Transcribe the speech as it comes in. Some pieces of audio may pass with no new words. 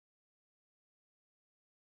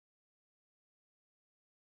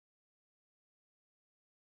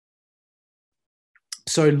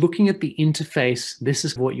So looking at the interface, this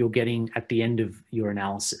is what you're getting at the end of your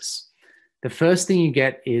analysis. The first thing you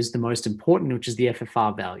get is the most important, which is the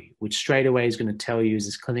FFR value, which straight away is going to tell you is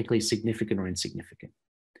this clinically significant or insignificant.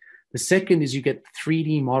 The second is you get the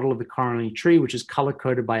 3D model of the coronary tree, which is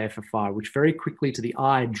color-coded by FFR, which very quickly to the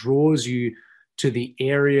eye draws you to the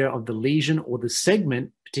area of the lesion or the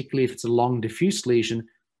segment, particularly if it's a long diffuse lesion,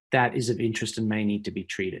 that is of interest and may need to be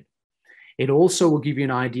treated. It also will give you an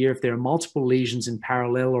idea if there are multiple lesions in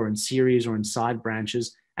parallel or in series or in side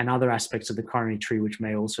branches and other aspects of the coronary tree which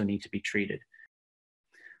may also need to be treated.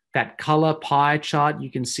 That color pie chart you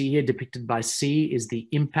can see here depicted by C is the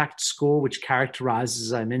impact score, which characterizes,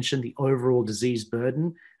 as I mentioned, the overall disease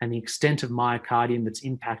burden and the extent of myocardium that's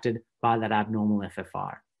impacted by that abnormal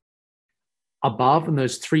FFR. Above in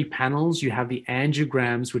those three panels, you have the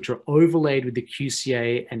angiograms, which are overlaid with the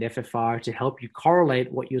QCA and FFR to help you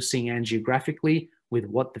correlate what you're seeing angiographically with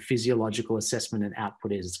what the physiological assessment and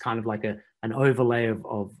output is. It's kind of like an overlay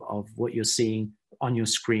of what you're seeing on your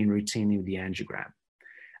screen routinely with the angiogram.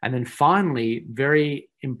 And then finally,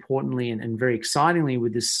 very importantly and very excitingly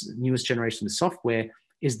with this newest generation of software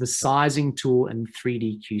is the sizing tool and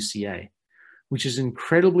 3D QCA, which is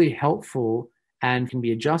incredibly helpful and can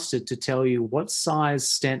be adjusted to tell you what size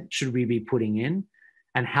stent should we be putting in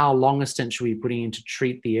and how long a stent should we be putting in to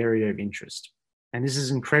treat the area of interest. And this is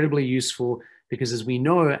incredibly useful because, as we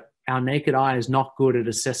know, our naked eye is not good at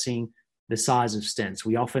assessing the size of stents.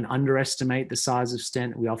 We often underestimate the size of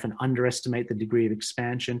stent. We often underestimate the degree of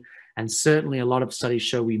expansion. And certainly a lot of studies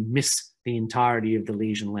show we miss the entirety of the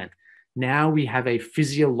lesion length. Now we have a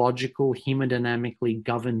physiological, hemodynamically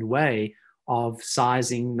governed way of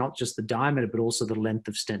sizing not just the diameter, but also the length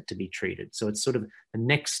of stent to be treated. So it's sort of the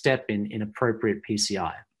next step in appropriate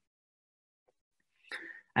PCI.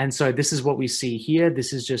 And so this is what we see here.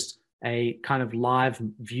 This is just a kind of live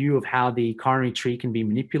view of how the coronary tree can be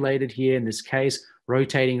manipulated here. In this case,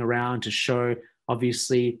 rotating around to show,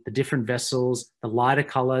 obviously, the different vessels. The lighter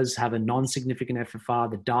colors have a non-significant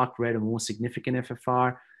FFR, the dark red a more significant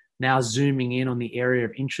FFR. Now zooming in on the area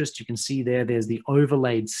of interest, you can see there's the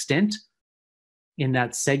overlaid stent in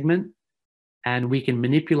that segment, and we can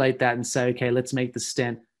manipulate that and say, okay, let's make the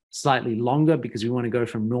stent slightly longer because we want to go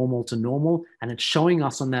from normal to normal, and it's showing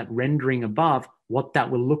us on that rendering above what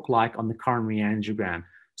that will look like on the coronary angiogram.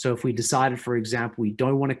 So if we decided, for example, we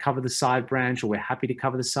don't want to cover the side branch or we're happy to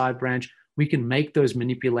cover the side branch, we can make those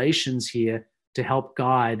manipulations here to help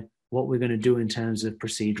guide what we're going to do in terms of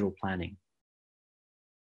procedural planning.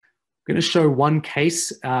 I'm going to show one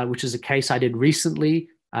case, which is a case I did recently.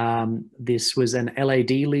 This was an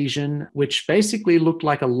LAD lesion, which basically looked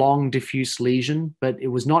like a long diffuse lesion, but it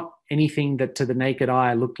was not anything that to the naked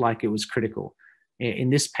eye looked like it was critical. In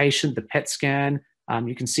this patient, the PET scan,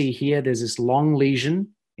 you can see here, there's this long lesion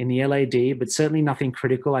in the LAD, but certainly nothing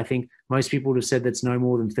critical. I think most people would have said that's no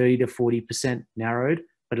more than 30 to 40% narrowed,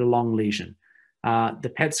 but a long lesion.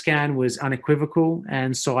 The PET scan was unequivocal,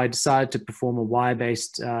 and so I decided to perform a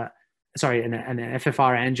wire-based, an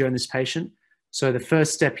FFR angio in this patient. So the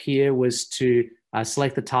first step here was to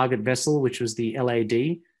select the target vessel, which was the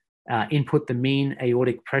LAD, input the mean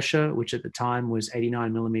aortic pressure, which at the time was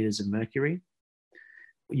 89 millimeters of mercury.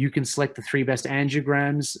 You can select the three best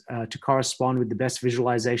angiograms to correspond with the best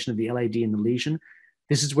visualization of the LAD in the lesion.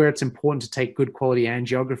 This is where it's important to take good quality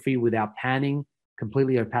angiography without panning,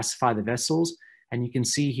 completely opacify the vessels. And you can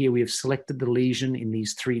see here we have selected the lesion in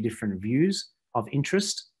these three different views of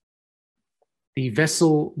interest. The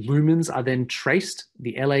vessel lumens are then traced,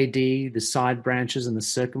 the LAD, the side branches, and the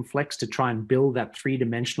circumflex to try and build that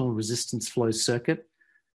three-dimensional resistance flow circuit.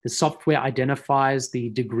 The software identifies the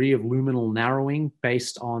degree of luminal narrowing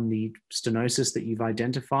based on the stenosis that you've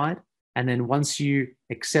identified. And then once you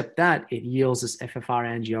accept that, it yields this FFR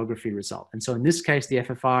angiography result. And so in this case, the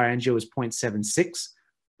FFR angio was 0.76,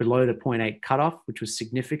 below the 0.8 cutoff, which was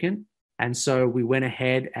significant. And so we went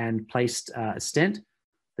ahead and placed a stent.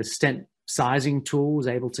 The stent sizing tool was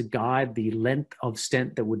able to guide the length of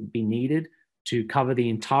stent that would be needed to cover the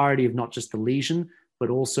entirety of not just the lesion, but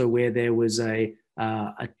also where there was a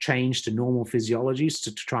change to normal physiologies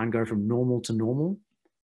to try and go from normal to normal.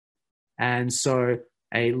 And so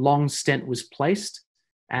a long stent was placed,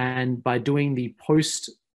 and by doing the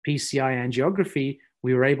post-PCI angiography,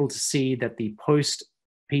 we were able to see that the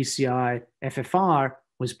post-PCI FFR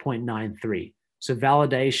was 0.93. So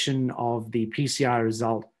validation of the PCI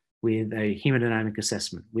result with a hemodynamic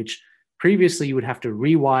assessment, which previously you would have to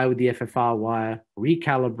rewire with the FFR wire,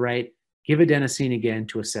 recalibrate, give adenosine again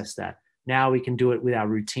to assess that. Now we can do it with our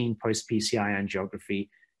routine post-PCI angiography,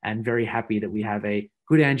 and very happy that we have a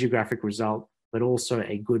good angiographic result, but also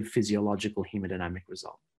a good physiological hemodynamic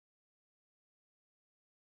result.